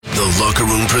The Locker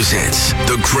Room presents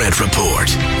The Grant Report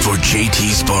for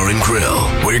JT's Bar and Grill,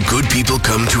 where good people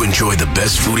come to enjoy the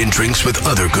best food and drinks with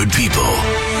other good people.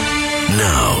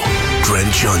 Now,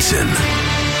 Grant Johnson.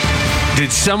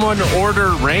 Did someone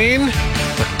order rain?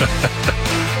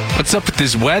 What's up with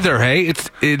this weather, hey?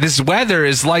 This weather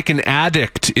is like an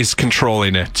addict is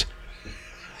controlling it.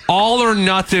 All or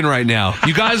nothing right now.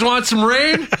 You guys want some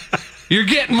rain? You're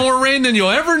getting more rain than you'll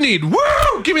ever need.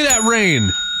 Woo! Give me that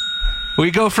rain. We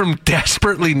go from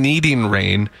desperately needing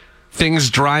rain, things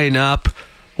drying up,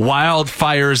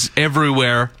 wildfires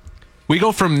everywhere. We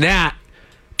go from that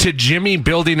to Jimmy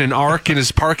building an ark in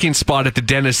his parking spot at the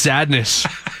Den of Sadness,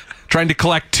 trying to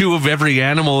collect 2 of every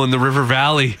animal in the River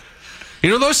Valley.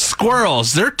 You know, those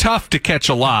squirrels, they're tough to catch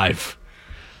alive.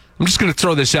 I'm just going to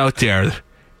throw this out there.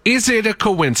 Is it a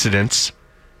coincidence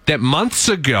that months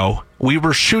ago we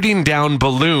were shooting down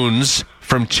balloons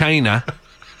from China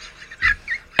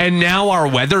and now our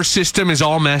weather system is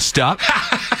all messed up?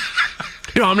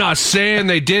 You know, I'm not saying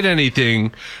they did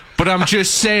anything, but I'm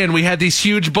just saying we had these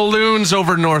huge balloons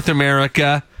over North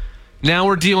America. Now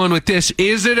we're dealing with this.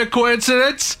 Is it a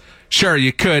coincidence? Sure,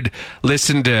 you could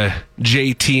listen to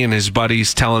JT and his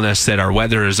buddies telling us that our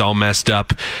weather is all messed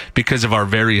up because of our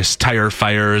various tire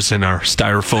fires and our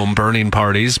styrofoam burning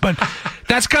parties, but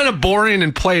that's kind of boring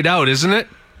and played out, isn't it?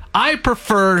 I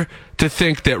prefer to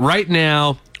think that right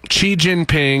now, Xi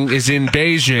Jinping is in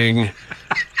Beijing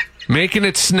making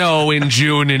it snow in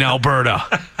June in Alberta.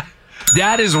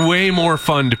 That is way more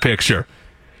fun to picture.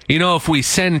 You know, if we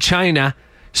send China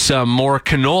some more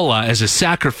canola as a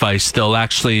sacrifice, they'll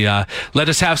actually let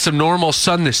us have some normal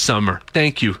sun this summer.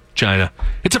 Thank you, China.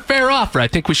 It's a fair offer. I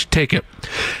think we should take it.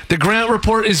 The Grant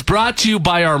Report is brought to you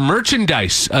by our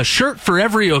merchandise, a shirt for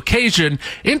every occasion,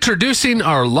 introducing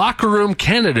our Locker Room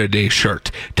Canada Day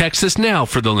shirt. Text us now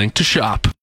for the link to shop.